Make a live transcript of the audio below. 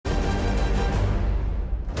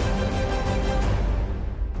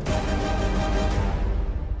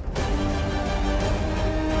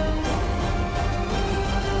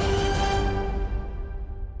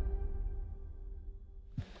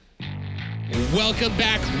Welcome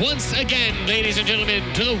back once again, ladies and gentlemen,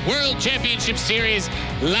 to the World Championship Series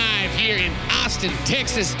live here in Austin,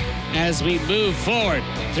 Texas, as we move forward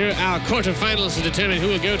through our quarterfinals to determine who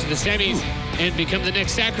will go to the semis and become the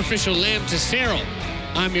next sacrificial lamb to Cyril.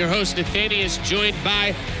 I'm your host, Nathanius, joined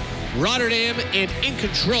by Rotterdam and In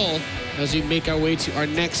Control as we make our way to our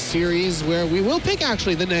next series where we will pick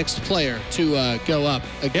actually the next player to go up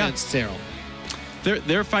against Cyril.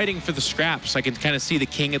 They're fighting for the scraps. I can kind of see the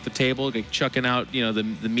king at the table like, chucking out, you know, the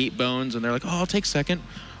meat bones, and they're like, "Oh, I'll take second.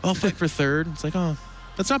 I'll fight for third." It's like, oh,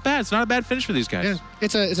 that's not bad. It's not a bad finish for these guys. Yeah.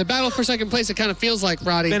 It's a battle for second place. It kind of feels like,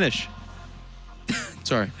 Roddy. Finish.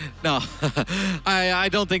 Sorry. No, I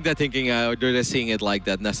don't think they're seeing it like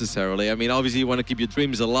that necessarily. I mean, obviously you want to keep your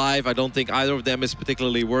dreams alive. I don't think either of them is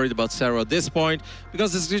particularly worried about Sarah at this point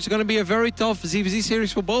because it's going to be a very tough ZvZ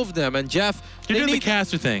series for both of them. And Jeff, you're doing the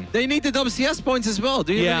caster thing. They need the WCS points as well.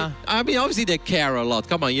 Do you? Yeah. Really? I mean, obviously they care a lot.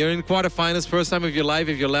 Come on, you're in quarterfinals, first time of your life,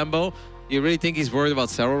 if you're Lambo. You really think he's worried about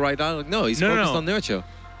Sarah right now? Like, no, he's focused on Nerchio.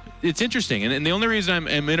 It's interesting, and the only reason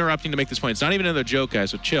I'm interrupting to make this point, it's not even another joke,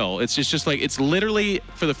 guys, so chill. It's just like, it's literally,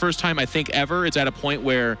 for the first time, I think, ever, it's at a point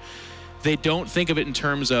where they don't think of it in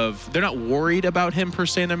terms of, they're not worried about him per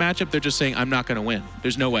se in their matchup, they're just saying, I'm not going to win.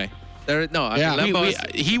 There's no way.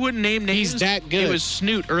 He wouldn't name names. He's that good. It was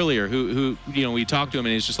Snoot earlier who you know, we talked to him,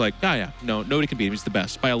 and he's just like, oh yeah, no, nobody can beat him, he's the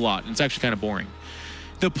best, by a lot, and it's actually kind of boring.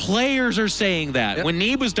 The players are saying that. Yep. When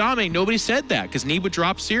Neeb was dominating, nobody said that because Neeb would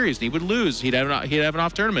drop series, Neeb would lose, he'd have an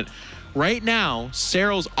off tournament. Right now,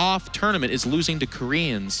 Cyril's off tournament is losing to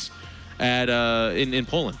Koreans at in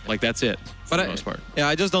Poland. Like, that's it. For the most part. Yeah,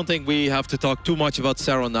 I just don't think we have to talk too much about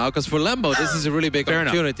Cyril now, because for Lambo, this is a really big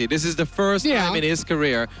opportunity. This is the first time in his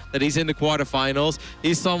career that he's in the quarterfinals.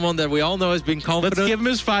 He's someone that we all know has been confident. Let's give him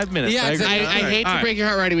his 5 minutes. Yeah, I hate to break your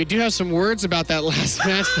heart, Roddy. We do have some words about that last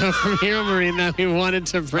match though, from Hero Marine that we wanted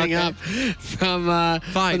to bring up from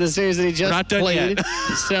the series that he just played.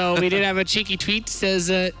 So we did have a cheeky tweet says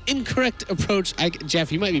incorrect approach.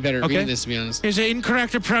 Jeff, you might be better at reading this, to be honest. His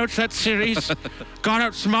incorrect approach that series got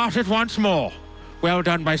outsmarted once more. Well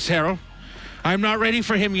done by Cyril. I'm not ready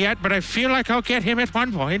for him yet, but I feel like I'll get him at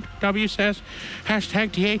one point. W says,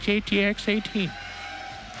 #DH8DX18.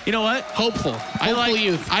 You know what? Hopeful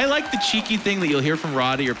youth. I like the cheeky thing that you'll hear from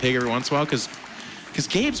Roddy or Pig every once in a while, because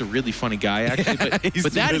Gabe's a really funny guy, actually.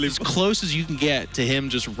 But that is as close as you can get to him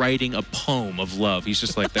just writing a poem of love. He's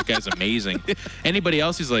just like, that guy's amazing. Anybody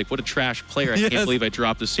else, he's like, what a trash player. I can't believe I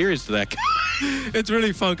dropped the series to that guy. It's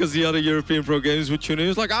really fun because the other European pro games would tune in. He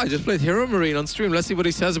was like, I just played Hero Marine on stream. Let's see what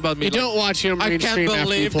he says about me. You don't watch Hero Marine stream after you play. I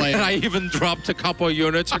can't believe that I even dropped a couple of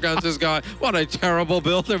units against this guy. What a terrible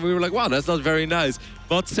build. And we were like, wow, that's not very nice.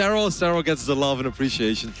 But Cyril gets the love and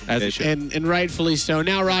appreciation. As he should. And rightfully so.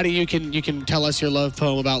 Now, Roddy, you can tell us your love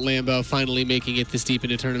poem about Lambo finally making it this deep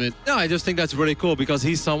into the tournament. No, I just think that's really cool because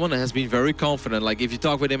he's someone that has been very confident. Like, if you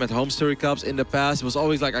talk with him at home story cups in the past, it was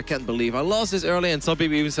always like, I can't believe I lost this early. And some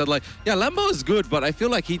people even said like, yeah, Lambo is good, but I feel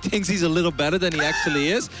like he thinks he's a little better than he actually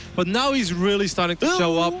is. But now he's really starting to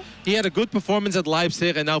show up. He had a good performance at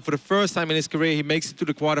Leipzig, and now for the first time in his career, he makes it to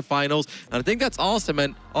the quarterfinals. And I think that's awesome.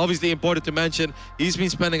 And obviously important to mention, he's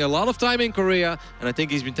been spending a lot of time in Korea, and I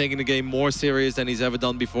think he's been taking the game more serious than he's ever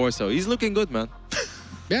done before. So he's looking good, man.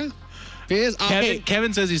 Yeah, he is.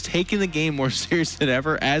 Kevin says he's taking the game more serious than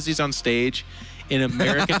ever as he's on stage in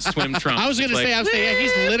American swim trunks. I was going to say, yeah,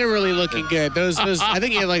 he's literally looking good. Those I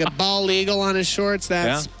think he had like a bald eagle on his shorts.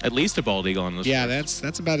 That's at least a bald eagle on those. Yeah, shorts.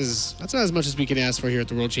 that's about as much as we can ask for here at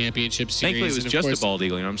the World Championship Series. Thankfully, it was just a bald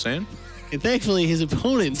eagle. You know what I'm saying? And thankfully, his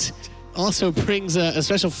opponent also brings a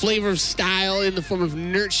special flavor of style in the form of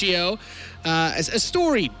Nerchio, a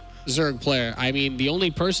storied Zerg player. I mean, the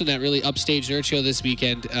only person that really upstaged Nerchio this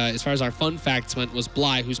weekend, as far as our fun facts went, was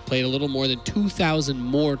Bly, who's played a little more than 2,000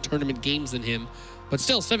 more tournament games than him, but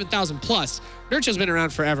still 7,000 plus. Nerchio's been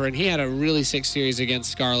around forever, and he had a really sick series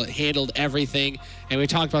against Scarlet, handled everything. And we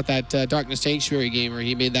talked about that Darkness Sanctuary game where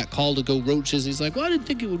he made that call to go roaches. He's like, well, I didn't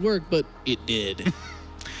think it would work, but it did.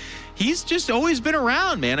 He's just always been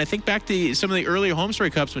around, man. I think back to some of the earlier home story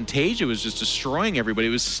cups when Tasia was just destroying everybody.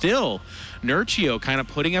 It was still Nerchio kind of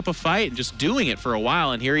putting up a fight and just doing it for a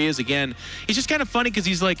while. And here he is again. He's just kind of funny because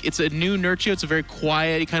he's like, it's a new Nerchio. It's a very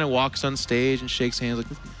quiet. He kind of walks on stage and shakes hands like,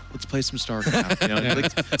 let's play some StarCraft. You know?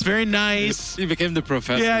 Like, it's very nice. He became the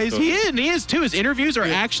professor. Yeah, he is too. His interviews are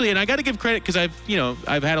actually, and I got to give credit because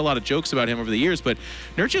I've had a lot of jokes about him over the years, but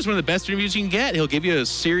Nerchio is one of the best interviews you can get. He'll give you a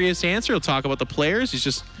serious answer. He'll talk about the players. He's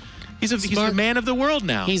a man of the world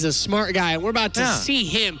now. He's a smart guy. We're about to see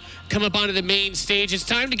him come up onto the main stage. It's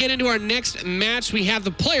time to get into our next match. We have the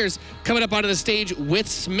players coming up onto the stage with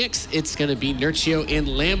Smix. It's going to be Nerchio and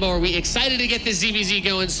Lambo. Are we excited to get this ZvZ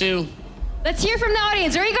going, Sue? Let's hear from the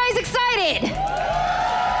audience. Are you guys excited?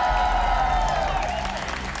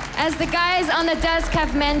 As the guys on the desk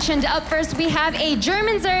have mentioned, up first we have a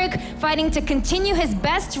German Zerg fighting to continue his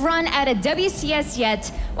best run at a WCS yet,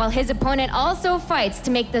 while his opponent also fights to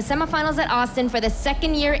make the semifinals at Austin for the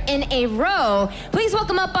second year in a row. Please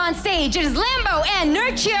welcome up on stage, it is Lambo and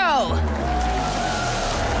Nerchio.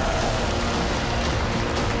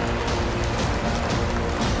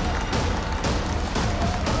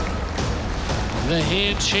 The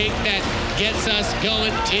handshake that gets us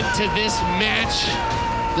going into this match.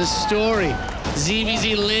 The story,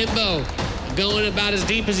 ZvZ Lambo going about as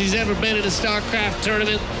deep as he's ever been in a StarCraft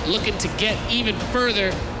tournament, looking to get even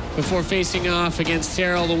further before facing off against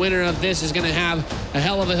Terrell. The winner of this is going to have a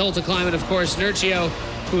hell of a hill to climb. And of course, Nerchio,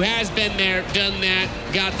 who has been there, done that,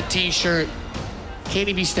 got the t-shirt. Can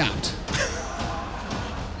he be stopped?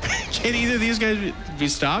 Can either of these guys be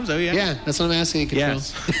stopped? Oh, yeah. Yeah, that's what I'm asking.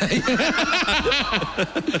 Yes.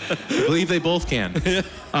 I believe they both can.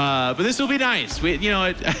 But this will be nice. We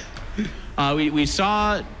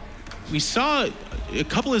saw a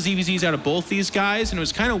couple of ZvZs out of both these guys, and it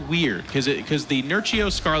was kind of weird because the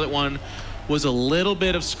Nerchio Scarlet one was a little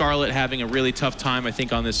bit of Scarlet having a really tough time, I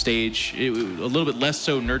think, on this stage. A little bit less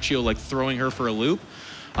so Nerchio like throwing her for a loop.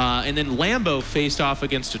 And then Lambo faced off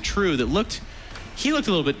against a True that looked a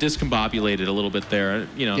little bit discombobulated a little bit there.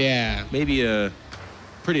 You know, yeah, maybe a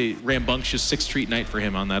pretty rambunctious 6th Street night for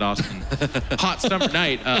him on that Austin hot summer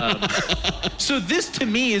night. So this, to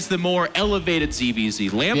me, is the more elevated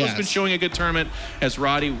ZvZ. Lambo's been showing a good tournament, as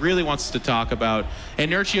Roddy really wants to talk about,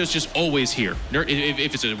 and Nerchio's just always here.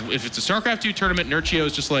 If it's a StarCraft 2 tournament,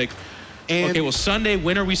 Nerchio's just like, okay, well, Sunday,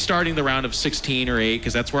 when are we starting the round of 16 or 8?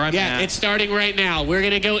 Because that's where I'm at. Yeah, it's starting right now. We're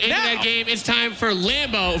going to go into that game. It's time for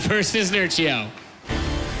Lambo versus Nerchio.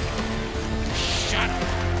 Shut up.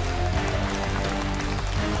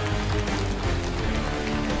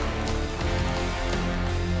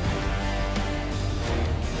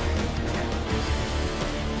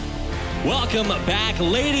 Welcome back,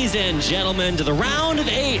 ladies and gentlemen, to the round of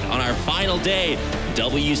 8 on our final day,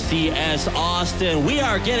 WCS Austin. We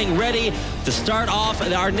are getting ready to start off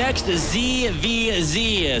our next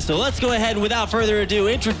ZvZ. So let's go ahead and without further ado,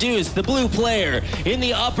 introduce the blue player in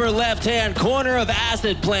the upper left-hand corner of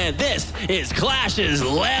Acid Plant. This is Clash's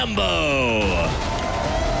Lambo.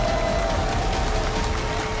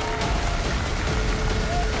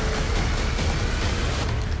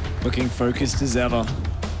 Looking focused as ever.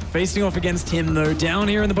 Facing off against him, though, down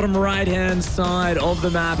here in the bottom right-hand side of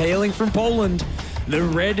the map, hailing from Poland, the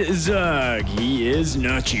red Zerg. He is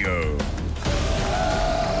Nerchio.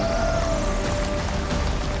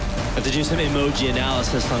 I have to do some emoji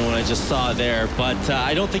analysis on what I just saw there, but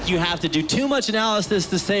I don't think you have to do too much analysis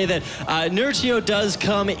to say that Nerchio does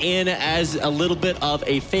come in as a little bit of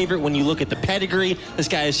a favorite when you look at the pedigree. This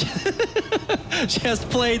guy has just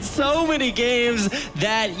played so many games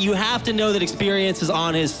that you have to know that experience is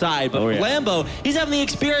on his side. But Lambo, he's having the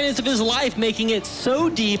experience of his life, making it so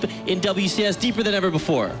deep in WCS, deeper than ever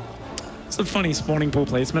before. It's a funny spawning pool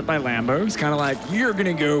placement by Lambo. It's kind of like, you're going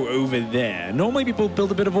to go over there. Normally people build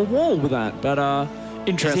a bit of a wall with that, but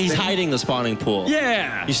interesting. He's hiding the spawning pool.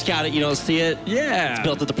 Yeah. You scout it, you don't see it. Yeah. It's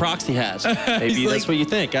built at the proxy hatch. Maybe that's what you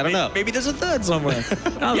think. I don't know. Maybe there's a third somewhere.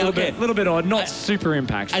 A little bit odd, not super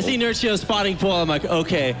impactful. I see Nerchio's spawning pool. I'm like,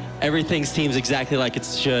 okay, everything seems exactly like it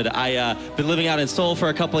should. I've been living out in Seoul for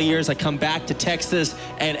a couple of years. I come back to Texas,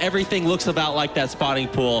 and everything looks about like that spawning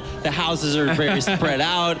pool. The houses are very spread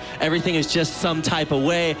out. Everything is just some type of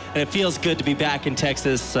way, and it feels good to be back in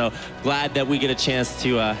Texas. So glad that we get a chance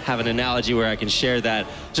to have an analogy where I can share that.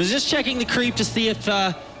 So just checking the creep to see if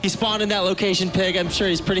he spawned in that location pig. I'm sure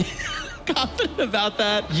he's pretty confident about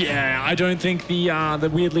that. Yeah, I don't think the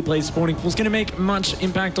weirdly placed spawning pool is going to make much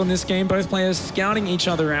impact on this game. Both players scouting each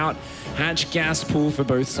other out. Hatch gas pool for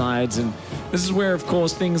both sides, and this is where, of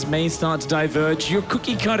course, things may start to diverge. Your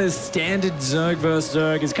cookie cutter's standard Zerg versus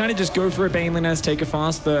Zerg is kind of just go for a Baneling nest, take a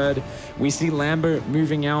fast third. We see Lambo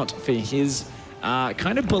moving out for his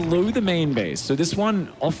kind of below the main base. So this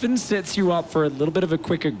one often sets you up for a little bit of a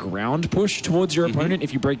quicker ground push towards your opponent.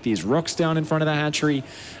 If you break these rocks down in front of the hatchery,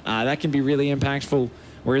 that can be really impactful.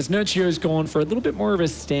 Whereas Nerchio's gone for a little bit more of a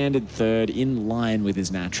standard third in line with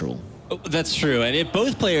his natural. That's true, and if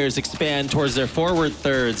both players expand towards their forward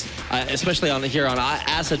thirds, especially here on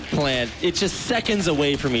Acid Plant, it's just seconds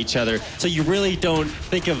away from each other. So you really don't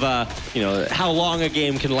think of how long a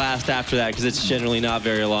game can last after that, because it's generally not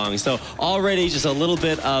very long. So already just a little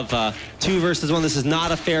bit of 2 versus 1. This is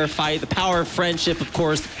not a fair fight. The power of friendship, of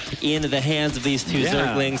course, in the hands of these two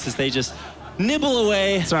Zerglings, as they just nibble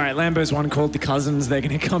away. It's all right. Lambo's one called the Cousins. They're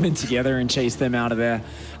going to come in together and chase them out of there.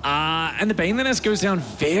 And the Baneliness goes down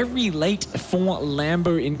very late for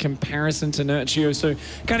Lambo in comparison to Nerchio. So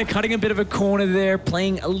kind of cutting a bit of a corner there,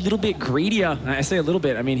 playing a little bit greedier. I say a little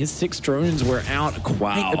bit. I mean, his 6 drones were out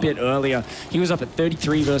quite a bit earlier. He was up at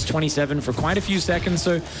 33 versus 27 for quite a few seconds.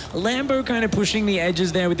 So Lambo kind of pushing the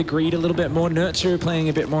edges there with the greed a little bit more. Nerchio playing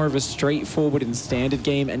a bit more of a straightforward and standard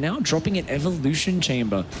game, and now dropping an Evolution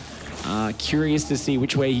Chamber. Curious to see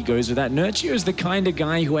which way he goes with that. Nerchio is the kind of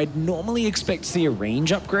guy who I'd normally expect to see a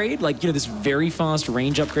range upgrade, like, you know, this very fast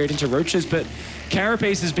range upgrade into Roaches, but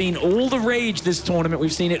Carapace has been all the rage this tournament.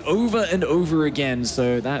 We've seen it over and over again,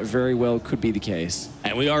 so that very well could be the case.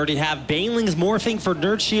 And we already have Banelings morphing for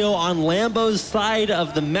Nerchio on Lambo's side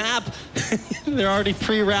of the map. They're already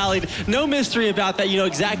pre-rallied. No mystery about that. You know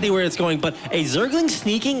exactly where it's going. But a Zergling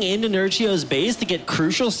sneaking into Nerchio's base to get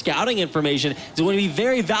crucial scouting information is going to be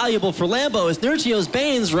very valuable for Lambo as Nerchio's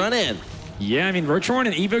Banes run in. Yeah, I mean, Roachorn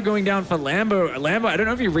and Evo going down for Lambo. Lambo, I don't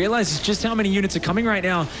know if he realizes just how many units are coming right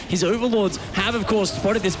now. His Overlords have, of course,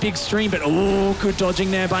 spotted this big stream, but good dodging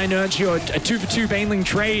there by Nerchio. A 2-for-2 Baneling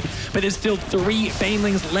trade, but there's still 3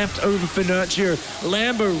 Banelings left over for Nerchio.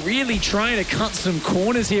 Lambo really trying to cut some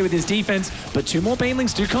corners here with his defense, but 2 more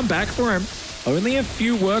Banelings do come back for him. Only a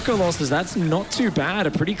few worker losses. That's not too bad.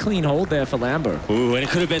 A pretty clean hold there for Lambo. Ooh, and it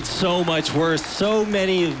could have been so much worse. So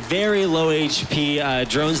many very low HP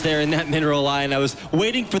drones there in that mineral line. I was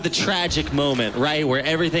waiting for the tragic moment, right, where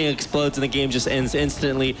everything explodes and the game just ends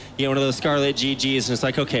instantly. You know, one of those Scarlet GGs, and it's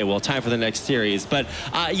like, okay, well, time for the next series. But,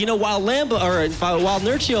 you know, while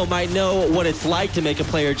Nerchio might know what it's like to make a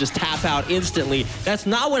player just tap out instantly, that's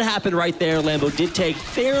not what happened right there. Lambo did take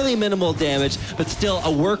fairly minimal damage, but still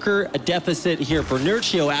a worker, a deficit here for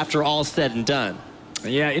Nerchio after all said and done.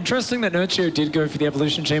 Yeah, interesting that Nerchio did go for the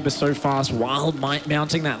Evolution Chamber so fast while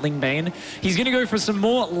mounting that Ling Bane. He's going to go for some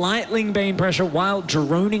more light Ling Bane pressure while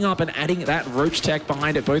droning up and adding that Roach tech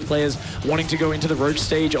behind it. Both players wanting to go into the Roach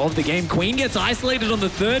stage of the game. Queen gets isolated on the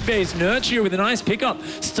 3rd base. Nerchio with a nice pickup,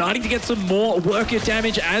 starting to get some more worker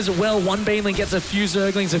damage as well. One Baneling gets a few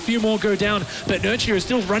Zerglings, a few more go down, but Nerchio is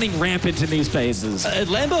still running rampant in these bases.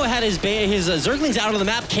 Lambo had his Zerglings out on the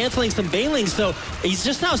map, canceling some Banelings, so he's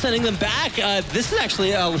just now sending them back. This is actually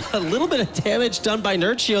a little bit of damage done by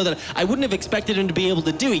Nerchio that I wouldn't have expected him to be able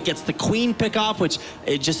to do. He gets the Queen pick off, which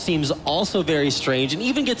it just seems also very strange, and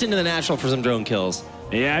even gets into the natural for some drone kills.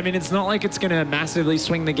 Yeah, I mean, it's not like it's going to massively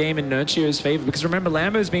swing the game in Nerchio's favor, because remember,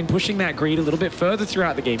 Lambo's been pushing that greed a little bit further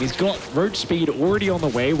throughout the game. He's got Roach speed already on the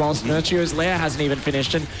way, whilst Nerchio's lair hasn't even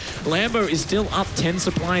finished, and Lambo is still up 10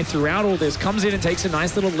 supply throughout all this. Comes in and takes a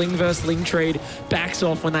nice little Ling versus Ling trade, backs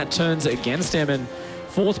off when that turns against him, and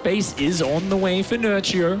 4th base is on the way for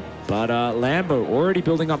Nerchio, but Lambo already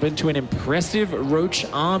building up into an impressive Roach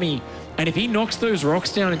army. And if he knocks those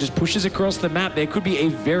rocks down and just pushes across the map, there could be a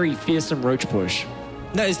very fearsome Roach push.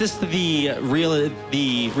 Now, is this the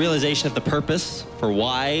realization of the purpose for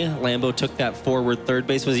why Lambo took that forward 3rd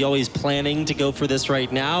base? Was he always planning to go for this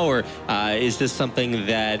right now, or is this something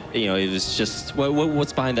that, you know, it was just,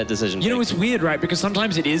 what's behind that decision? You know, it's weird, right? Because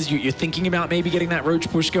sometimes it is, you're thinking about maybe getting that Roach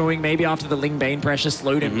push going, maybe after the Ling Bane pressure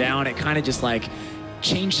slowed him down, it kind of just like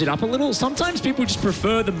changed it up a little. Sometimes people just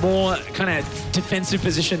prefer the more kind of defensive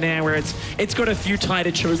position there where it's got a few tighter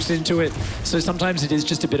chokes into it. So sometimes it is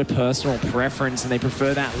just a bit of personal preference and they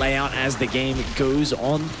prefer that layout as the game goes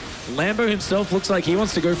on. Lambo himself looks like he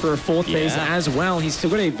wants to go for a 4th base as well. He's still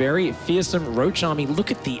got a very fearsome Roach army. Look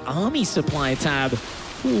at the army supply tab.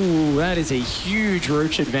 Ooh, that is a huge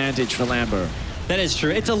Roach advantage for Lambo. That is true.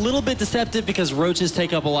 It's a little bit deceptive because Roaches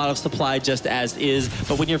take up a lot of supply just as is.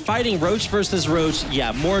 But when you're fighting Roach versus Roach,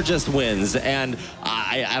 yeah, more just wins. And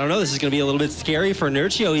I don't know, this is going to be a little bit scary for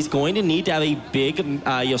Nerchio. He's going to need to have a big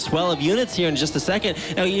swell of units here in just a second.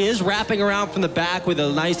 Now, he is wrapping around from the back with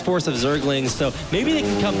a nice force of Zerglings, so maybe they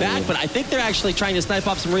can come back, but I think they're actually trying to snipe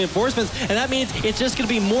off some reinforcements, and that means it's just going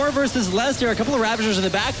to be more versus less. There are a couple of Ravagers in the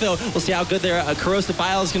back, though. We'll see how good their Corrosive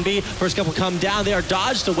Biles can be. First couple come down. They are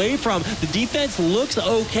dodged away from. The defense looks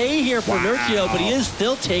okay here for Nerchio, but he is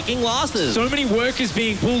still taking losses. So many workers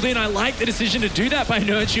being pulled in. I like the decision to do that by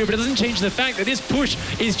Nerchio, but it doesn't change the fact that this push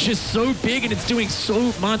is just so big and it's doing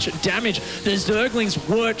so much damage. The Zerglings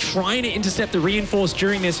were trying to intercept the reinforced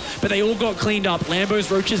during this, but they all got cleaned up. Lambo's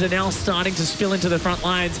Roaches are now starting to spill into the front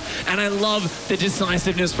lines, and I love the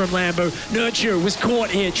decisiveness from Lambo. Nerchio was caught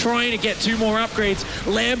here trying to get 2 more upgrades.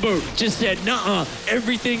 Lambo just said, nuh-uh,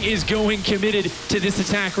 everything is going committed to this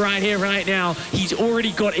attack right here, right now. He's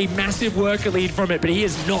already got a massive worker lead from it, but he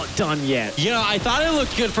is not done yet. You know, I thought it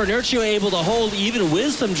looked good for Nerchio, able to hold even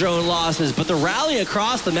with some drone losses, but the rally across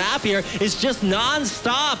across the map here is just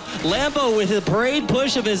non-stop. Lambo with a parade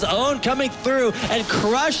push of his own coming through and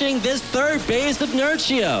crushing this third base of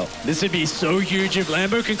Nerchio. This would be so huge if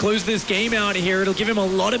Lambo can close this game out here. It'll give him a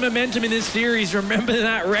lot of momentum in this series. Remember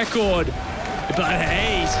that record. But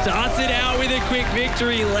hey, starts it out with a quick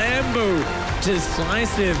victory. Lambo,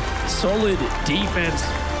 decisive, solid defense.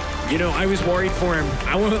 You know, I was worried for him.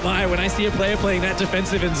 I won't lie, when I see a player playing that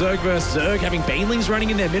defensive in Zerg versus Zerg, having Banelings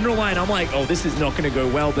running in their mineral line, I'm like, oh, this is not going to go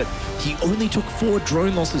well. But he only took 4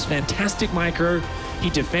 drone losses. Fantastic micro. He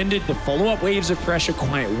defended the follow-up waves of pressure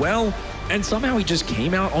quite well. And somehow he just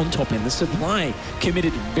came out on top in the supply.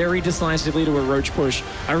 Committed very decisively to a roach push.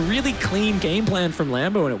 A really clean game plan from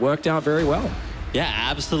Lambo, and it worked out very well. Yeah,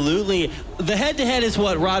 absolutely. The head-to-head is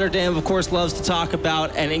what Rotterdam, of course, loves to talk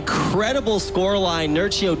about. An incredible scoreline,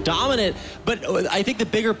 Nerchio dominant, but I think the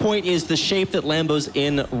bigger point is the shape that Lambo's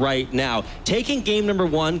in right now. Taking game number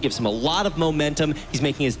 1 gives him a lot of momentum. He's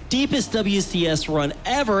making his deepest WCS run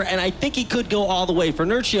ever, and I think he could go all the way. For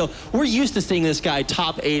Nerchio, we're used to seeing this guy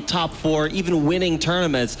top 8, top 4, even winning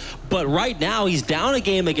tournaments, but right now he's down a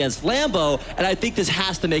game against Lambo, and I think this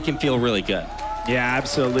has to make him feel really good. Yeah,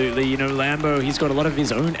 absolutely. You know, Lambo, he's got a lot of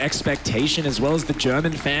his own expectation as well as the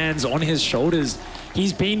German fans on his shoulders.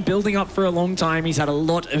 He's been building up for a long time. He's had a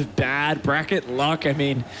lot of bad bracket luck. I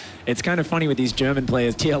mean, it's kind of funny with these German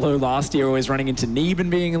players. TLO last year always running into Neben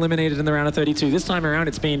being eliminated in the round of 32. This time around,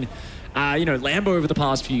 it's been, you know, Lambo over the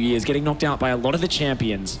past few years getting knocked out by a lot of the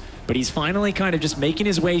champions. But he's finally kind of just making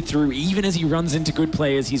his way through. Even as he runs into good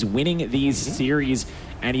players, he's winning these series.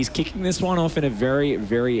 And he's kicking this one off in a very,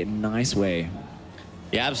 very nice way.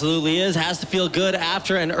 He absolutely is. Has to feel good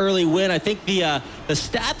after an early win. I think the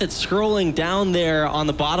stat that's scrolling down there on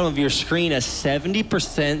the bottom of your screen, a 70%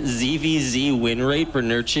 ZvZ win rate for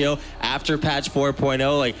Nerchio after patch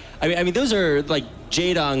 4.0. Like, I mean, those are like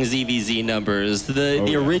Jadong ZvZ numbers,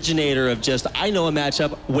 the originator of just, I know a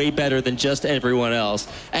matchup way better than just everyone else.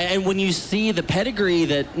 And when you see the pedigree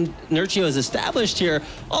that Nerchio has established here,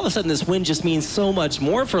 all of a sudden this win just means so much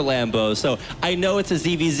more for Lambo. So I know it's a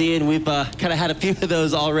ZvZ, and we've kind of had a few of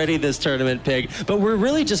those already this tournament, Pig, but we're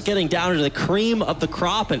really just getting down to the cream of the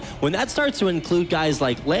crop. And when that starts to include guys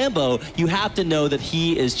like Lambo, you have to know that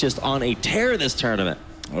he is just on a tear this tournament.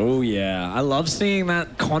 Oh yeah, I love seeing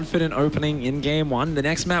that confident opening in game 1. The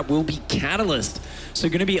next map will be Catalyst. So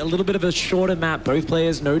going to be a little bit of a shorter map. Both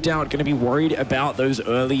players, no doubt, going to be worried about those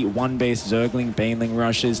early 1-base Zergling, Baneling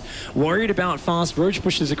rushes. Worried about fast roach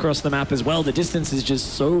pushes across the map as well. The distance is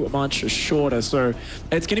just so much shorter. So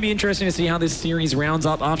it's going to be interesting to see how this series rounds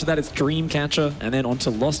up. After that, it's Dreamcatcher, and then on to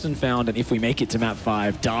Lost and Found. And if we make it to map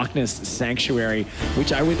 5, Darkness Sanctuary,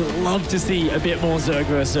 which I would love to see a bit more Zerg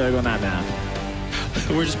versus Zerg on that map.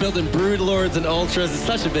 We're just building Broodlords and Ultras. It's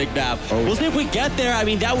such a big map. We'll see if we get there. I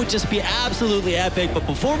mean, that would just be absolutely epic. But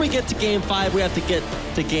before we get to game 5, we have to get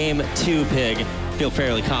to game 2, Pig. Feel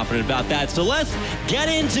fairly confident about that. So let's get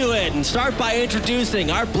into it and start by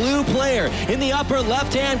introducing our blue player in the upper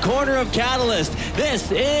left-hand corner of Catalyst.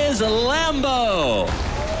 This is Lambo.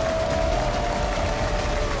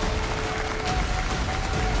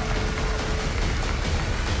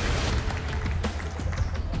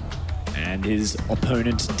 And his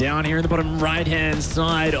opponent down here in the bottom right-hand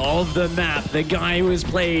side of the map. The guy who has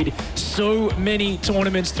played so many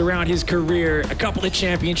tournaments throughout his career, a couple of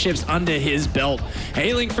championships under his belt.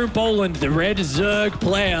 Hailing from Poland, the red Zerg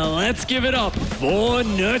player. Let's give it up for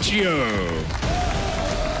Nerchio.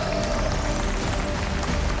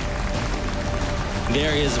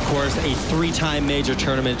 There is, of course, a 3-time major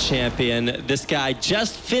tournament champion. This guy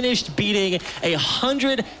just finished beating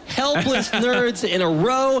 100 helpless nerds in a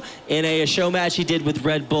row in a show match he did with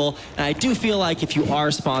Red Bull. And I do feel like if you are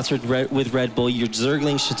sponsored with Red Bull, your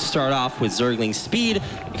Zergling should start off with Zergling Speed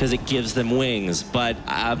because it gives them wings. But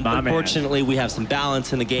unfortunately, we have some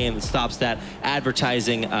balance in the game that stops that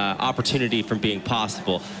advertising opportunity from being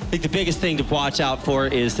possible. I think the biggest thing to watch out for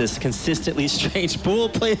is this consistently strange pool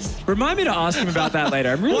place. Remind me to ask him about that later.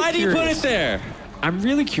 I'm really Why curious. do you put it there? I'm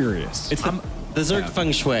really curious. It's the Zerg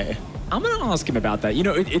Feng Shui. I'm gonna ask him about that. You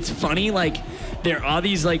know, it's funny, like, there are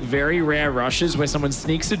these, like, very rare rushes where someone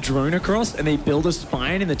sneaks a drone across and they build a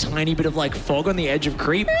spine in the tiny bit of, like, fog on the edge of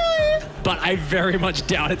creep. But I very much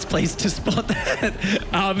doubt it's placed to spot that.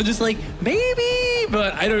 I'm just like, maybe,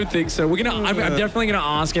 but I don't think so. I'm definitely gonna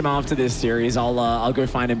ask him after this series. I'll go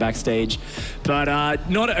find him backstage. But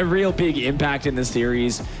not a real big impact in the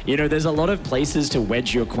series. You know, there's a lot of places to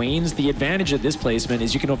wedge your queens. The advantage of this placement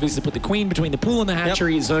is you can obviously put the queen between the pool and the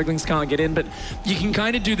hatchery. Yep. Zerglings can't get in, but you can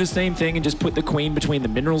kind of do the same thing and just put the queen between the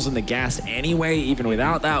minerals and the gas anyway. Even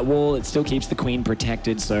without that wall, it still keeps the queen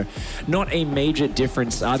protected. So not a major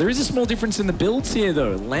difference. There is a small difference in the builds here,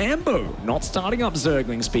 though. Lambo not starting up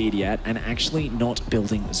Zergling speed yet and actually not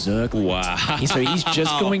building Zergling. Wow. So he's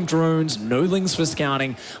just going drones, no lings for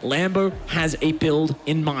scouting. Lambo has a build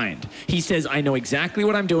in mind. He says, I know exactly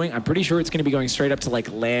what I'm doing. I'm pretty sure it's going to be going straight up to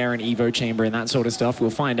like Lair and Evo Chamber and that sort of stuff. We'll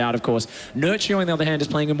find out, of course. Nerchio, on the other hand, is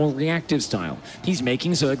playing a more reactive style. He's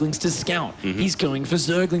making Zerglings to scout. He's going for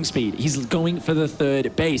Zergling speed. He's going for the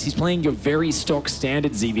third base. He's playing your very stock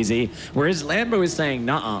standard ZvZ. Whereas Lambo is saying,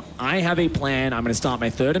 nah, I have a plan. I'm going to start my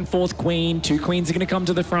third and fourth queen. 2 queens are going to come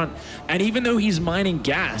to the front. And even though he's mining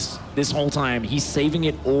gas this whole time, he's saving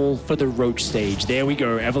it all for the Roach stage. There we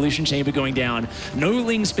go. Evolution Chamber going down. No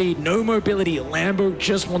ling speed, no mobility. Lambo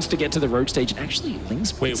just wants to get to the Roach stage. Actually, ling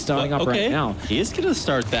speed starting up right now. He is going to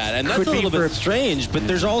start that. And that's Could a be little bit strange, but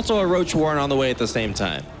there's also a Roach Warren on the way at the same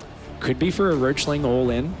time. Could be for a Roachling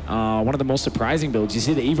all-in. One of the most surprising builds. You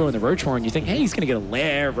see the Evo and the Roach Horn, you think, hey, he's going to get a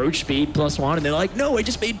Lair, Roach speed +1, and they're like, no, I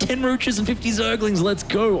just made 10 Roaches and 50 Zerglings, let's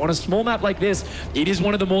go. On a small map like this, it is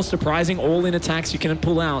one of the most surprising all-in attacks you can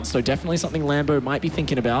pull out, so definitely something Lambo might be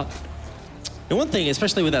thinking about. And one thing,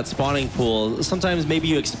 especially with that spawning pool, sometimes maybe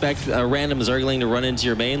you expect a random Zergling to run into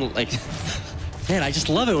your main, like... Man, I just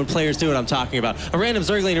love it when players do what I'm talking about. A random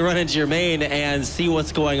Zergling to run into your main and see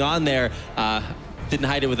what's going on there. Didn't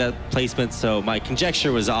hide it with that placement, so my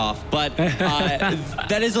conjecture was off. But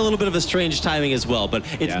that is a little bit of a strange timing as well. But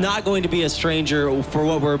it's not going to be a stranger for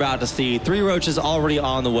what we're about to see. 3 Roaches already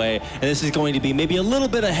on the way, and this is going to be maybe a little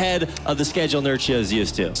bit ahead of the schedule Nerchio is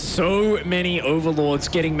used to. So many Overlords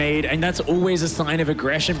getting made, and that's always a sign of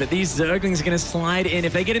aggression. But these Zerglings are going to slide in.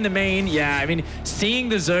 If they get in the main, yeah, I mean, seeing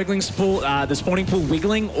the Zergling spool, the spawning pool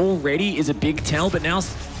wiggling already is a big tell. But now...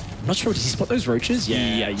 I'm not sure, did he spot those Roaches?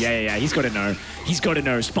 Yeah. He's got to know. He's got to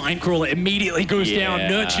know. Spine Crawler immediately goes down.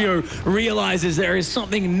 Nerchio realizes there is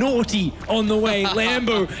something naughty on the way.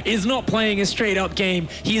 Lambo is not playing a straight-up game.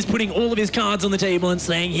 He is putting all of his cards on the table and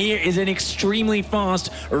saying, here is an extremely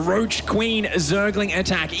fast Roach Queen Zergling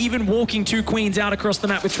attack. Even walking 2 queens out across the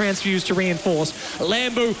map with Transfuse to reinforce.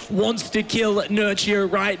 Lambo wants to kill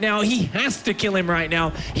Nerchio right now. He has to kill him right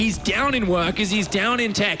now. He's down in workers. He's down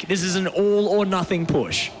in tech. This is an all-or-nothing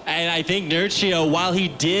push. And I think Nerchio, while he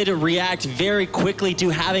did react very quickly to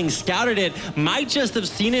having scouted it, might just have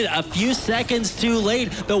seen it a few seconds too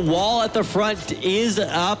late. The wall at the front is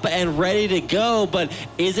up and ready to go, but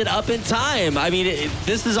is it up in time? I mean,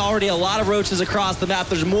 this is already a lot of Roaches across the map.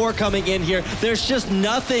 There's more coming in here. There's just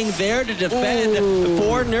nothing there to defend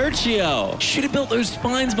for Nerchio. Should have built those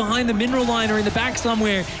spines behind the mineral liner in the back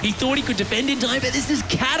somewhere. He thought he could defend in time, but this is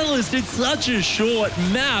Catalyst. It's such a short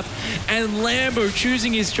map. And Lambo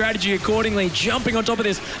choosing his strategy accordingly, jumping on top of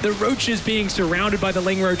this. The Roaches being surrounded by the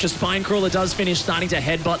Ling Roach. A Spine Crawler does finish, starting to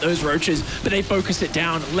headbutt those Roaches, but they focused it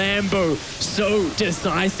down. Lambo, so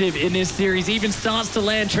decisive in this series, even starts to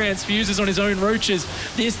land Transfuses on his own Roaches.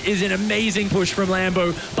 This is an amazing push from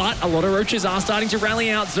Lambo, but a lot of Roaches are starting to rally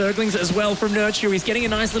out. Zerglings as well from Nerchio. He's getting a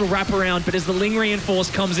nice little wraparound, but as the Ling Reinforce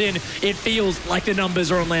comes in, it feels like the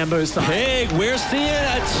numbers are on Lambo's side. Big, we're seeing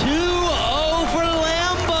a 2-0 for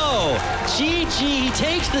Lambo. GG, he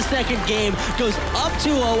takes the second game, goes up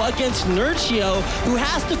 2-0 against Nerchio, who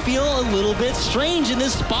has to feel a little bit strange in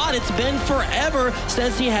this spot. It's been forever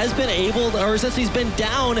since he has been able, or since he's been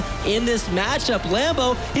down in this matchup.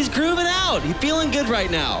 Lambo, he's grooving out. He's feeling good right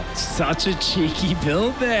now. Such a cheeky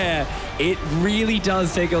build there. It really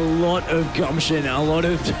does take a lot of gumption, a lot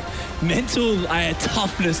of mental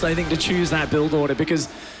toughness, I think, to choose that build order, because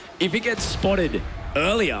if it gets spotted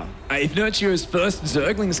earlier, if Nerchio's first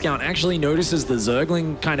Zergling scout actually notices the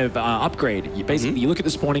Zergling kind of upgrade, you look at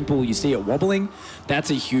the spawning pool, you see it wobbling, that's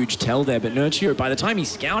a huge tell there. But Nerchio, by the time he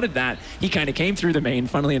scouted that, he kind of came through the main.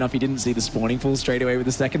 Funnily enough, he didn't see the spawning pool straight away with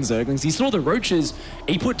the second Zerglings. He saw the Roaches,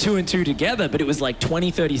 he put 2 and 2 together, but it was like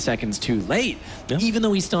 20-30 seconds too late. Even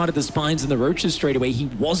though he started the Spines and the Roaches straight away, he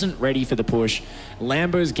wasn't ready for the push.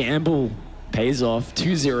 Lambo's gamble pays off.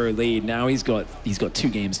 2-0 lead. Now he's got 2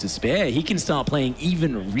 games to spare. He can start playing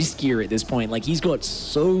even riskier at this point. Like, he's got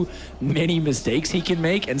so many mistakes he can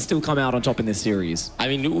make and still come out on top in this series. I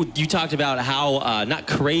mean, you talked about how not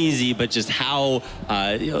crazy, but just how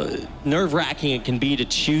nerve-wracking it can be to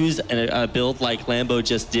choose a build like Lambo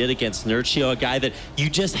just did against Nerchio, a guy that you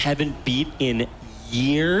just haven't beat in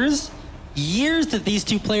years. Years that these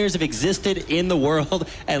 2 players have existed in the world,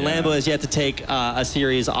 and Lambo has yet to take a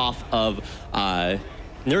series off of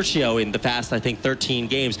Nerchio in the past, I think, 13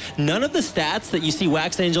 games. None of the stats that you see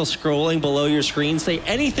Wax Angel scrolling below your screen say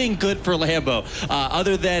anything good for Lambo,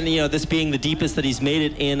 other than, this being the deepest that he's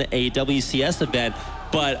made it in a WCS event.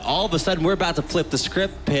 But all of a sudden, we're about to flip the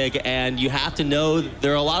script, Pig, and you have to know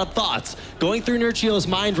there are a lot of thoughts going through Nerchio's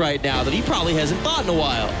mind right now that he probably hasn't thought in a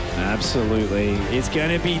while. Absolutely. It's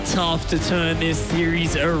going to be tough to turn this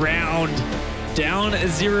series around. Down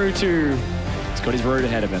 0-2. He's got his road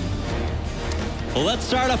ahead of him. Well, let's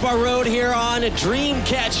start up our road here on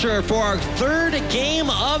Dreamcatcher for our third game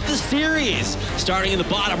of the series. Starting in the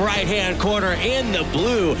bottom right-hand corner in the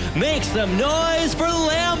blue. Make some noise for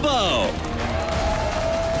Lambo.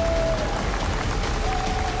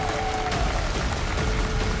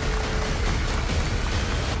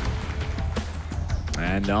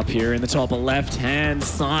 And up here in the top left-hand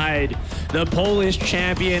side, the Polish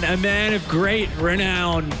champion, a man of great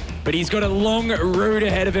renown. But he's got a long road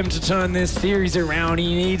ahead of him to turn this series around.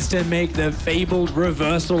 He needs to make the fabled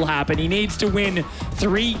reversal happen. He needs to win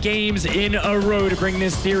 3 games in a row to bring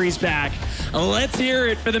this series back. Let's hear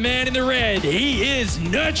it for the man in the red. He is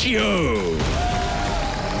Nerchio.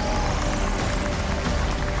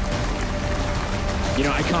 You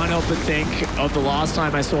know, I can't help but think of the last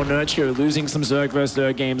time I saw Nerchio losing some Zerg vs.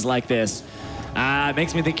 Zerg games like this. It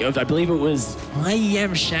makes me think of, I believe it was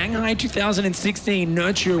IEM Shanghai 2016.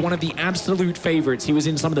 Nerchio, one of the absolute favorites. He was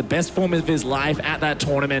in some of the best form of his life at that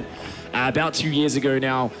tournament about 2 years ago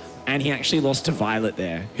now. And he actually lost to Violet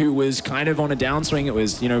there, who was kind of on a downswing. It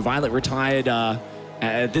was, you know, Violet retired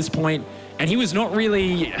at this point. And he was not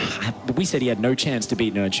really, we said he had no chance to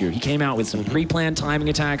beat Nerchio. He came out with some pre-planned timing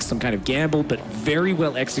attacks, some kind of gamble, but very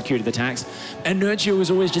well executed attacks. And Nerchio was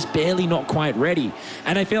always just barely not quite ready.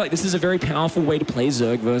 And I feel like this is a very powerful way to play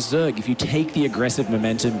Zerg versus Zerg. If you take the aggressive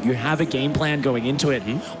momentum, you have a game plan going into it.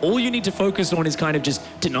 All you need to focus on is kind of just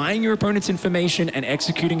denying your opponent's information and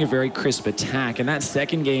executing a very crisp attack. And that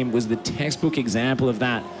second game was the textbook example of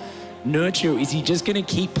that. Nerchio, is he just going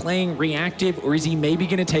to keep playing reactive, or is he maybe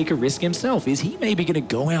going to take a risk himself? Is he maybe going to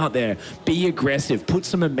go out there, be aggressive, put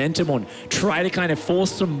some momentum on, try to kind of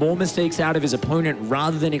force some more mistakes out of his opponent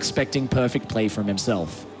rather than expecting perfect play from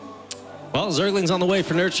himself? Well, Zergling's on the way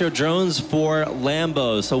for Nerchio, drones for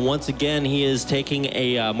Lambo. So once again, he is taking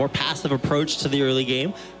a more passive approach to the early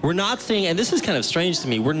game. We're not seeing, and this is kind of strange to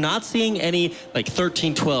me, we're not seeing any like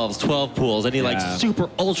 13-12s, 12 pools, any like super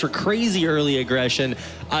ultra crazy early aggression.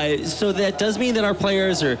 So that does mean that our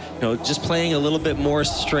players are, you know, just playing a little bit more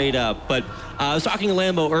straight up. But I was talking to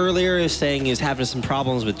Lambo earlier, he was saying he's having some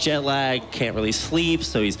problems with jet lag, can't really sleep,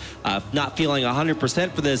 so he's not feeling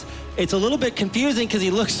 100% for this. It's a little bit confusing because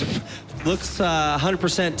he looks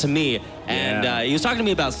 100% to me. And he was talking to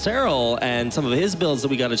me about Cyril and some of his builds that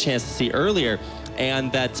we got a chance to see earlier.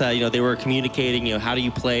 And that, you know, they were communicating, you know, how do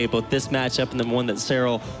you play both this matchup and the one that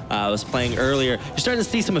Cyril was playing earlier. You're starting to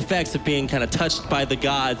see some effects of being kind of touched by the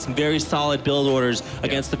gods, some very solid build orders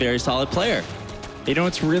against a very solid player. You know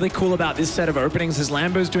what's really cool about this set of openings is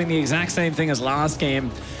Lambo's doing the exact same thing as last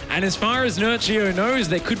game. And as far as Nerchio knows,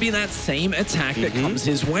 there could be that same attack that comes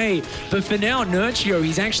his way. But for now, Nerchio,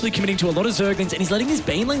 he's actually committing to a lot of Zerglings, and he's letting his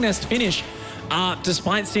Baneling Nest finish.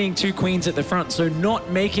 Despite seeing 2 queens at the front, so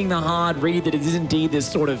not making the hard read that it is indeed this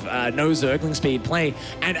sort of no Zergling speed play,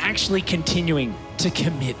 and actually continuing to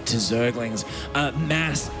commit to Zerglings.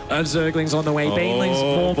 Mass of Zerglings on the way. Banelings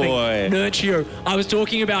morphing. Nerchio, I was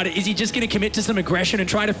talking about it. Is he just going to commit to some aggression and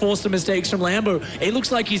try to force some mistakes from Lambo? It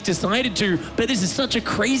looks like he's decided to, but this is such a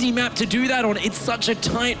crazy map to do that on. It's such a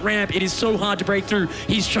tight ramp. It is so hard to break through.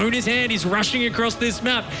 He's shown his hand. He's rushing across this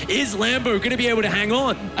map. Is Lambo going to be able to hang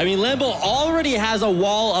on? I mean, Lambo already has a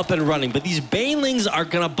wall up and running, but these Banelings are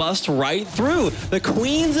going to bust right through. The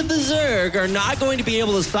queens of the Zerg are not going to be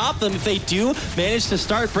able to stop them. If they do manage to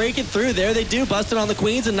start breaking through, there they do, busted on the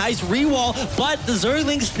queens, a nice re-wall, but the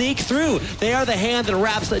Zerglings sneak through. They are the hand that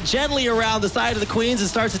wraps gently around the side of the queens and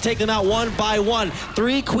starts to take them out one by one.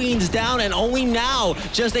 3 queens down, and only now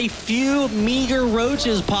just a few meager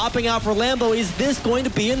roaches popping out for Lambo. Is this going to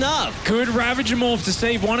be enough? Could Ravager morph to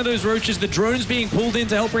save one of those roaches? The drones being pulled in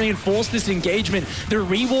to help reinforce this engagement. The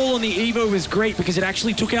re-wall on the Evo was great because it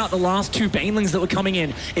actually took out the last 2 Banelings that were coming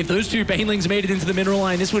in. If those 2 Banelings made it into the mineral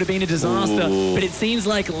line, this would have been a disaster. But it seems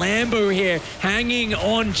like Lambo here hanging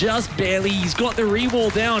on just barely. He's got the re-wall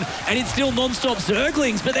down, and it's still non-stop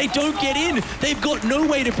Zerglings, but they don't get in. They've got no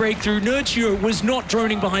way to break through. Nerchio was not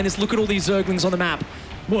droning behind us. Look at all these Zerglings on the map.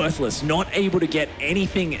 Worthless, not able to get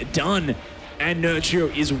anything done. And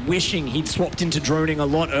Nerchio is wishing he'd swapped into droning a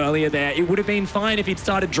lot earlier there. It would have been fine if he'd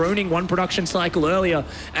started droning 1 production cycle earlier.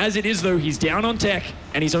 As it is, though, he's down on tech,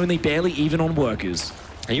 and he's only barely even on workers.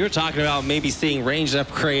 And you were talking about maybe seeing range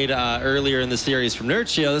upgrade earlier in the series from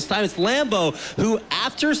Nerchio. This time it's Lambo, who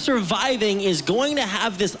after surviving is going to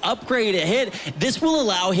have this upgrade hit. This will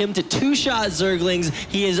allow him to 2-shot Zerglings.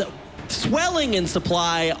 He is swelling in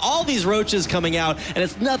supply, all these roaches coming out, and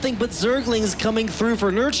it's nothing but Zerglings coming through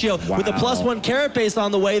for Nerchio with a +1 carapace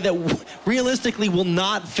on the way that realistically will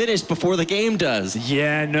not finish before the game does.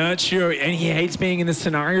 Yeah, Nerchio, and he hates being in this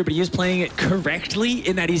scenario, but he is playing it correctly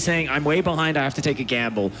in that he's saying, I'm way behind, I have to take a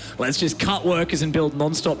gamble. Let's just cut workers and build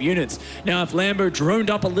non-stop units. Now, if Lambo droned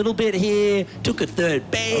up a little bit here, took a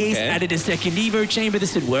third base, added a second Evo chamber,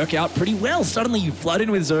 this would work out pretty well. Suddenly you flood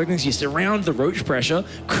in with Zerglings, you surround the roach pressure,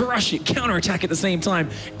 crush it, counterattack at the same time.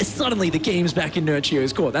 Suddenly the game's back in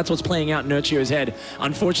Nerchio's court. That's what's playing out in Nerchio's head.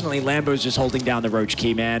 Unfortunately, Lambo's just holding down the roach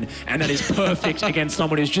key, man, and that is perfect against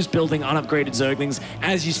someone who's just building unupgraded Zerglings.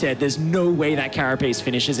 As you said, there's no way that carapace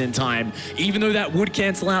finishes in time. Even though that would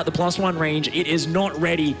cancel out the +1 range, it is not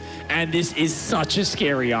ready, and this is such a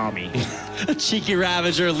scary army. A cheeky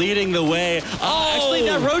Ravager leading the way. Actually,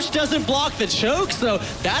 that roach doesn't block the choke, so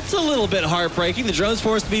that's a little bit heartbreaking. The drone's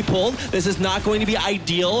forced to be pulled. This is not going to be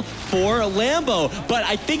ideal for Lambo, but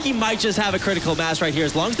I think he might just have a critical mass right here.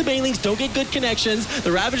 As long as the Banelings don't get good connections,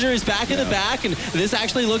 the Ravager is back in the back, and this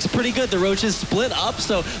actually looks pretty good. The roach is split up,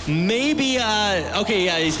 so maybe, okay,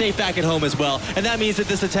 yeah, he's safe back at home as well. And that means that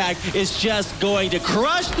this attack is just going to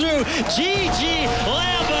crush through. GG,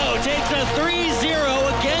 Lambo takes a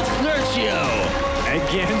 3-0 against Nerchio.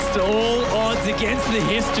 Against all odds, against the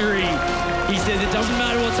history. He says it doesn't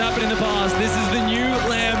matter what's happened in the past. This is the new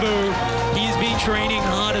Lambo. He's been training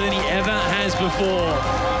harder than he ever has before.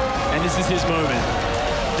 And this is his moment.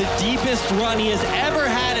 The deepest run he has ever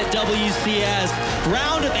had at WCS.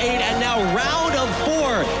 Round of 8 and now round of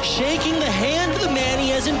 4. Shaking the hand of the man he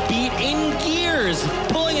hasn't beat in years.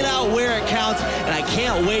 Pulling it out where it counts. And I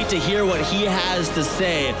can't wait to hear what he has to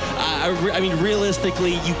say. I mean,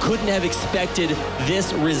 realistically, you couldn't have expected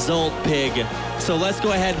this result, Pig. So let's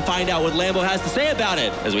go ahead and find out what Lambo has to say about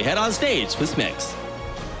it as we head on stage with Smix.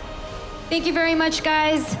 Thank you very much,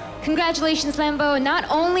 guys. Congratulations, Lambo. Not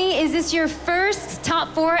only is this your first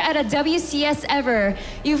top 4 at a WCS ever,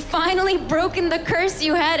 you've finally broken the curse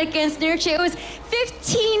you had against Nerchio. It was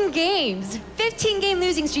 15 games, 15-game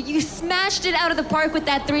losing streak. You smashed it out of the park with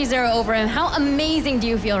that 3-0 over him. How amazing do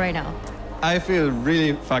you feel right now? I feel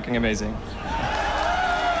really fucking amazing.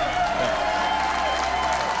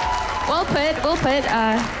 Well put, well put.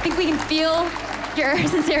 I think we can feel your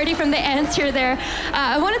sincerity from the answer there.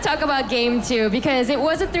 I want to talk about game 2 because it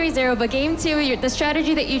was a 3-0, but game 2, the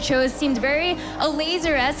strategy that you chose seemed very a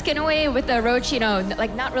laser-esque in a way with the roach, you know,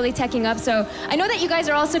 like not really teching up. So I know that you guys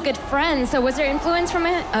are also good friends. So was there influence from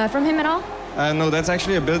him at all? No, that's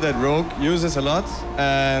actually a build that Rogue uses a lot,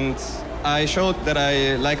 and I showed that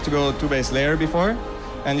I like to go 2-base layer before,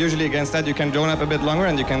 and usually against that you can drone up a bit longer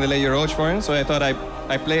and you can delay your roach for him. So I thought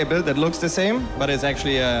I play a build that looks the same, but it's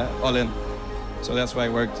actually all in. So that's why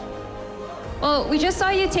it worked. Well, we just saw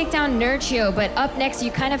you take down Nerchio, but up next you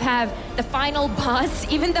kind of have the final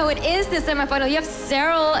boss. Even though it is the semifinal, you have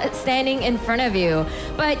Cyril standing in front of you.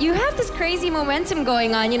 But you have this crazy momentum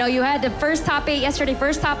going on. You know, you had the first top 8 yesterday,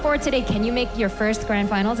 first top 4 today. Can you make your first grand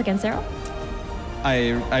finals against Cyril?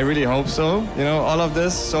 I really hope so. You know, all of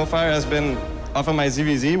this so far has been off of my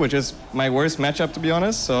ZvZ, which is my worst matchup, to be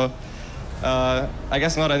honest. So I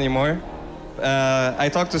guess not anymore. I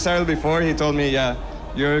talked to Cyril before. He told me, yeah,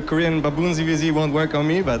 your Korean baboon ZvZ won't work on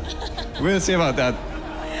me, but we'll see about that.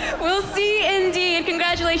 We'll see indeed.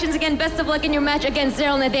 Congratulations again. Best of luck in your match against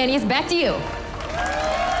Cyril Nathanius. Back to you.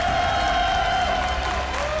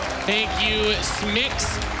 Thank you,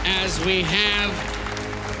 Smix, as we have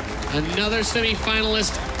another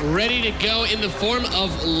semifinalist ready to go in the form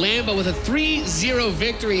of Lambo with a 3-0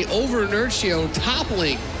 victory over Nerchio,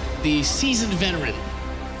 toppling the seasoned veteran.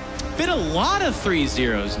 Been a lot of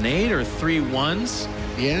 3-0s, Nate, or 3-1s.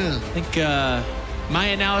 Yeah. I think my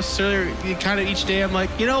analysis earlier, kind of each day, I'm like,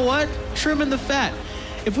 you know what? Trimming the fat.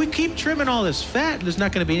 If we keep trimming all this fat, there's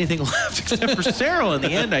not going to be anything left except for Cyril in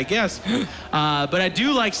the end, I guess. But I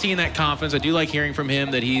do like seeing that confidence. I do like hearing from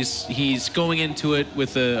him that he's going into it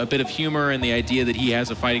with a bit of humor and the idea that he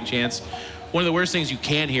has a fighting chance. One of the worst things you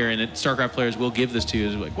can hear, and StarCraft players will give this to you,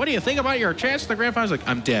 is like, what do you think about your chance in the grand finals? Like,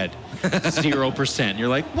 I'm dead. 0%. You're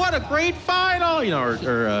like, what a great final, you know,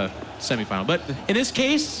 or semifinal. But in this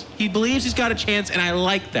case, he believes he's got a chance, and I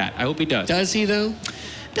like that. I hope he does. Does he, though?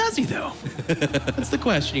 Does he, though? That's the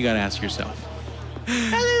question you got to ask yourself. Does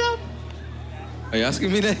he, though? Are you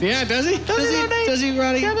asking me that? Yeah, does he? Does he,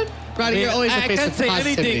 Roddy? Kevin? Roddy, you're always the I face can't of say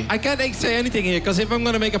positivity. anything. I can't say anything here because if I'm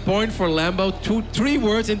gonna make a point for Lambo, 3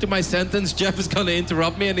 words into my sentence, Jeff is gonna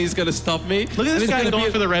interrupt me and he's gonna stop me. Look at this guy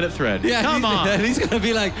going for the Reddit thread. Yeah, Come on. And he's gonna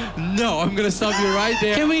be like, "No, I'm gonna stop you right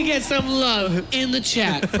there." Can we get some love in the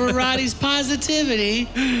chat for Roddy's positivity?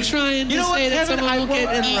 Trying to say that Kevin, someone will get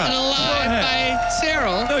won't eaten interrupt. alive by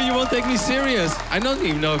Cyril. No, you won't take me serious. I don't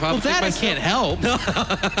even know if I Well, that I can't help.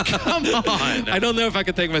 Come on. I don't know if I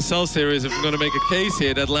can take myself serious if I'm going to make a case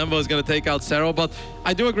here that Lambo is going to take out Cyril, but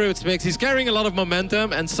I do agree with Smix. He's carrying a lot of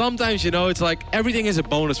momentum, and sometimes, you know, it's like everything is a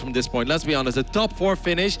bonus from this point. Let's be honest. A top 4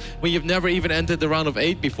 finish when you've never even entered the round of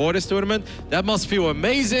 8 before this tournament, that must feel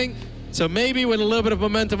amazing. So maybe with a little bit of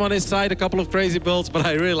momentum on his side, a couple of crazy builds, but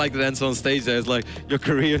I really like that Enzo on stage there. It's like, your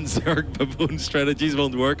Korean Zerg baboon strategies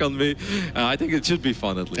won't work on me. I think it should be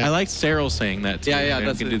fun at least. I like Cyril saying that too. Yeah,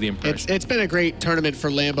 that's gonna do the impression. It's been a great tournament for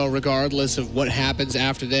Lambo, regardless of what happens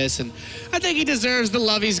after this, and I think he deserves the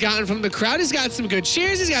love he's gotten from the crowd. He's got some good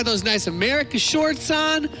cheers. He's got those nice America shorts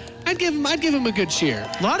on. I'd give him a good cheer.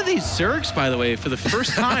 A lot of these Zergs, by the way, for the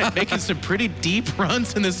first time, making some pretty deep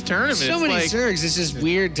runs in this tournament. So many Zergs. It's just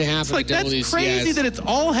weird to happen. It's like, that's WCS. crazy that it's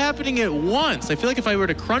all happening at once. I feel like if I were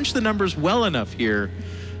to crunch the numbers well enough here,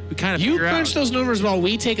 we kind of You figure crunch out. those numbers while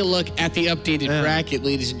we take a look at the updated bracket,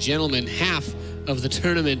 ladies and gentlemen. Half of the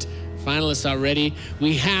tournament finalists already.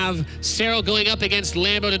 We have Cyril going up against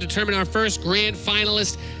Lambo to determine our first grand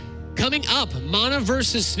finalist. Coming up, Mana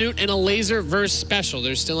versus Snoot and a Laser versus Special.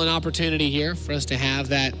 There's still an opportunity here for us to have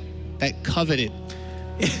that coveted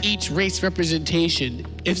each race representation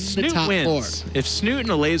If in the Snoot top wins, 4. if Snoot and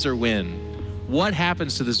a Laser win, what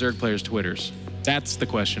happens to the Zerg players' Twitters? That's the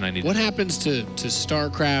question I need. What to know. happens to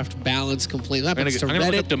StarCraft balance complaint? What I'm happens to gonna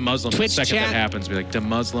look Reddit, up DeMuslim the Twitch second chat? that happens. Be like,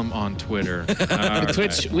 DeMuslim on Twitter. All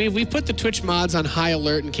Twitch, right. we put the Twitch mods on high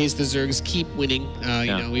alert in case the Zergs keep winning. You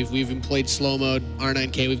know, we've employed slow mode,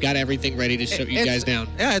 R9K. We've got everything ready to shut you guys down.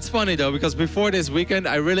 Yeah, it's funny though, because before this weekend,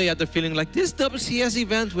 I really had the feeling like this WCS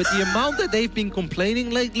event, with the amount that they've been complaining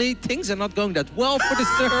lately, things are not going that well for the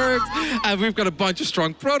Zergs. And we've got a bunch of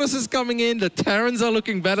strong Protoses coming in. The Terrans are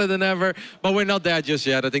looking better than ever, but we're not there just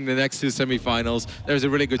yet. I think the next 2 semifinals, there's a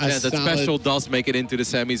really good chance that Special does make it into the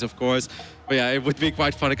semis, of course. But yeah, it would be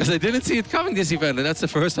quite funny because I didn't see it coming this event, and that's the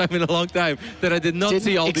first time in a long time that I did not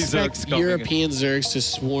see all these Zergs coming. European Zergs to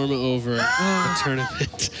swarm over the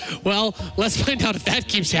tournament. Well, let's find out if that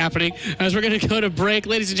keeps happening as we're going to go to break.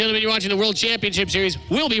 Ladies and gentlemen, you're watching the World Championship Series.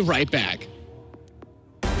 We'll be right back.